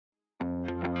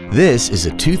This is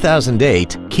a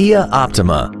 2008 Kia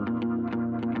Optima.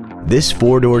 This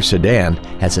four-door sedan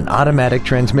has an automatic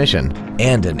transmission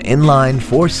and an inline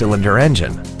four-cylinder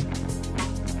engine.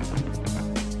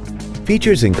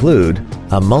 Features include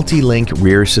a multi-link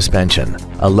rear suspension,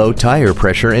 a low tire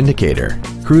pressure indicator,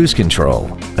 cruise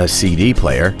control, a CD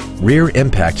player, rear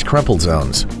impact crumple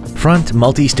zones, front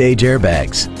multi-stage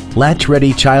airbags,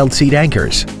 latch-ready child seat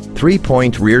anchors,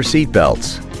 3-point rear seat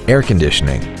belts, air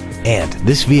conditioning, and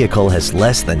this vehicle has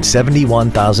less than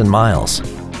 71,000 miles.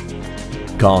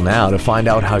 Call now to find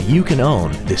out how you can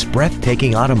own this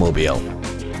breathtaking automobile.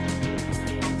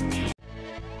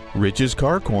 Rich's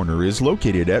Car Corner is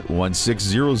located at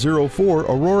 16004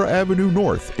 Aurora Avenue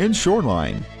North in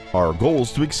Shoreline. Our goal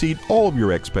is to exceed all of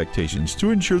your expectations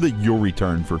to ensure that you'll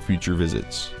return for future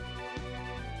visits.